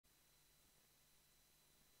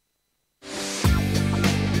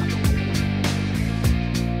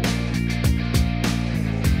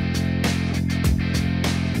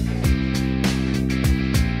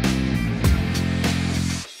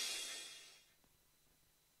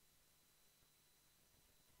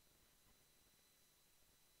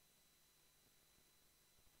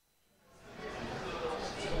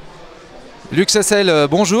Luc SASSEL,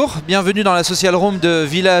 bonjour, bienvenue dans la social room de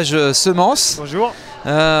VillageSemence. Bonjour. Vous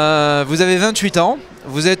avez 28 ans,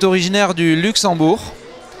 vous êtes originaire du Luxembourg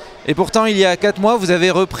et pourtant il y a 4 mois vous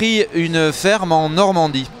avez repris une ferme en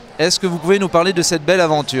Normandie. Est-ce que vous pouvez nous parler de cette belle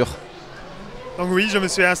aventure? Donc oui, je me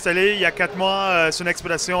suis installé il y a 4 mois sur une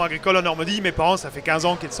exploitation agricole en Normandie. Mes parents, ça fait 15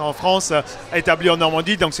 ans qu'ils sont en France, établis en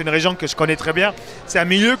Normandie, donc c'est une région que je connais très bien. C'est un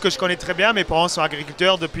milieu que je connais très bien, mes parents sont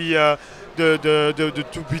agriculteurs depuis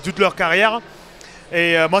toute leur carrière.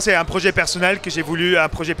 Et moi, c'est un projet personnel que j'ai voulu, un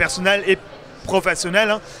projet personnel et professionnel.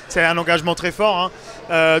 Hein. C'est un engagement très fort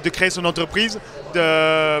de créer son entreprise,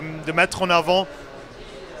 de mettre en avant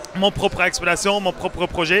mon propre exploitation, mon propre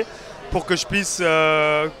projet, pour que je puisse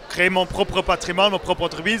créer mon propre patrimoine, mon propre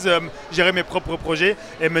entreprise, gérer mes propres projets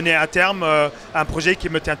et mener à terme un projet qui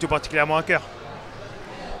me tient tout particulièrement à cœur.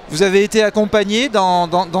 Vous avez été accompagné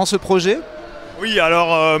dans ce projet? Oui,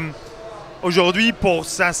 alors aujourd'hui, pour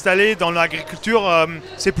s'installer dans l'agriculture,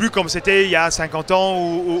 c'est plus comme c'était il y a 50 ans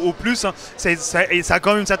ou plus. Hein. Ça a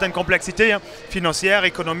quand même une certaine complexité financière,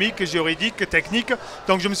 économique, juridique, technique.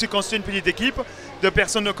 Donc je me suis constitué une petite équipe de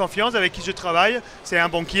personnes de confiance avec qui je travaille. C'est un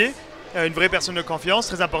banquier, une vraie personne de confiance,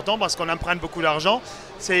 très important parce qu'on emprunte beaucoup d'argent.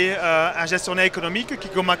 C'est un gestionnaire économique qui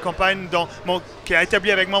m'accompagne, qui a établi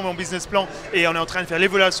avec moi mon business plan et on est en train de faire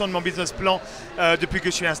l'évaluation de mon business plan depuis que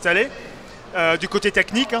je suis installé. Du côté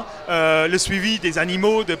technique, le suivi des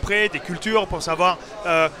animaux de près, des cultures pour savoir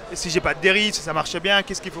si j'ai pas de dérive, si ça marche bien,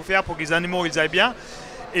 qu'est-ce qu'il faut faire pour que les animaux ils aillent bien.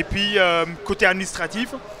 Et puis côté administratif,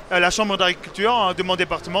 la chambre d'agriculture de mon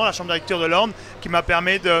département, la chambre d'agriculture de l'Orne, qui m'a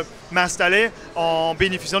permis de m'installer en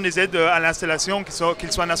bénéficiant des aides à l'installation,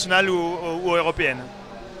 qu'ils soient nationales ou européennes.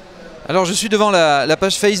 Alors je suis devant la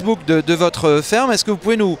page Facebook de votre ferme, est-ce que vous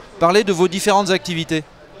pouvez nous parler de vos différentes activités?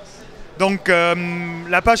 Donc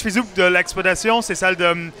la page Facebook de l'exploitation, c'est celle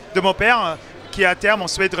de mon père, qui à terme on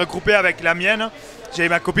souhaite regrouper avec la mienne. J'ai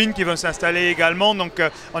ma copine qui veut s'installer également, donc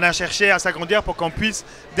on a cherché à s'agrandir pour qu'on puisse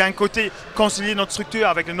d'un côté concilier notre structure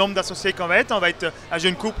avec le nombre d'associés qu'on va être. On va être un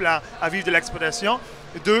jeune couple à vivre de l'exploitation.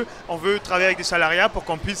 Deux, on veut travailler avec des salariats pour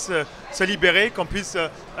qu'on puisse se libérer, qu'on puisse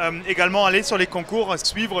également aller sur les concours,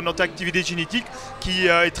 suivre notre activité génétique qui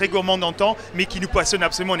est très gourmande en temps, mais qui nous passionne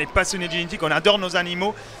absolument. On est passionné de génétique, on adore nos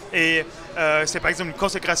animaux et c'est par exemple une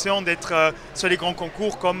consécration d'être sur les grands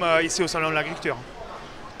concours comme ici au Salon de l'Agriculture.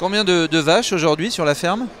 Combien de vaches aujourd'hui sur la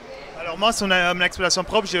ferme? Alors moi, sur mon exploitation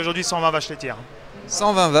propre, j'ai aujourd'hui 120 vaches laitières.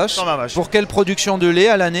 120 vaches. 120 vaches. Pour quelle production de lait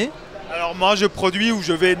à l'année? Alors moi, je produis, ou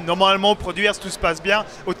je vais normalement produire, si tout se passe bien,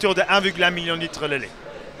 autour de 1,1 million de litres de lait.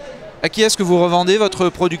 À qui est-ce que vous revendez votre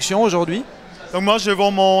production aujourd'hui? Donc moi, je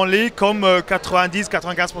vends mon lait comme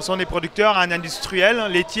 90-95% des producteurs à un industriel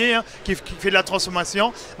laitier qui fait de la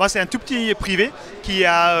transformation. Moi, c'est un tout petit privé qui est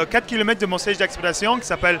à 4 km de mon siège d'exploitation qui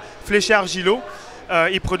s'appelle Fléchard Gillot.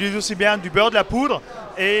 Ils produisent aussi bien du beurre de la poudre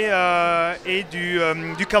et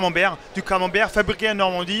du camembert. Du camembert fabriqué en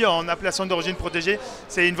Normandie en appellation d'origine protégée.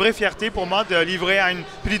 C'est une vraie fierté pour moi de livrer à une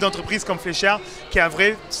petite entreprise comme Fléchard qui a un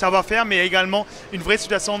vrai savoir-faire mais également une vraie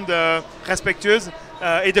situation respectueuse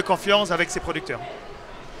et de confiance avec ses producteurs.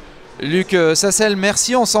 Luc SASSEL,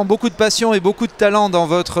 merci. On sent beaucoup de passion et beaucoup de talent dans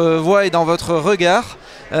votre voix et dans votre regard.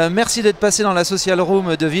 Merci d'être passé dans la social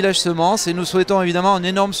room de VillageSemence et nous souhaitons évidemment un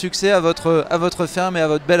énorme succès à votre ferme et à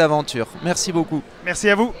votre belle aventure. Merci beaucoup. Merci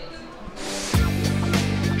à vous.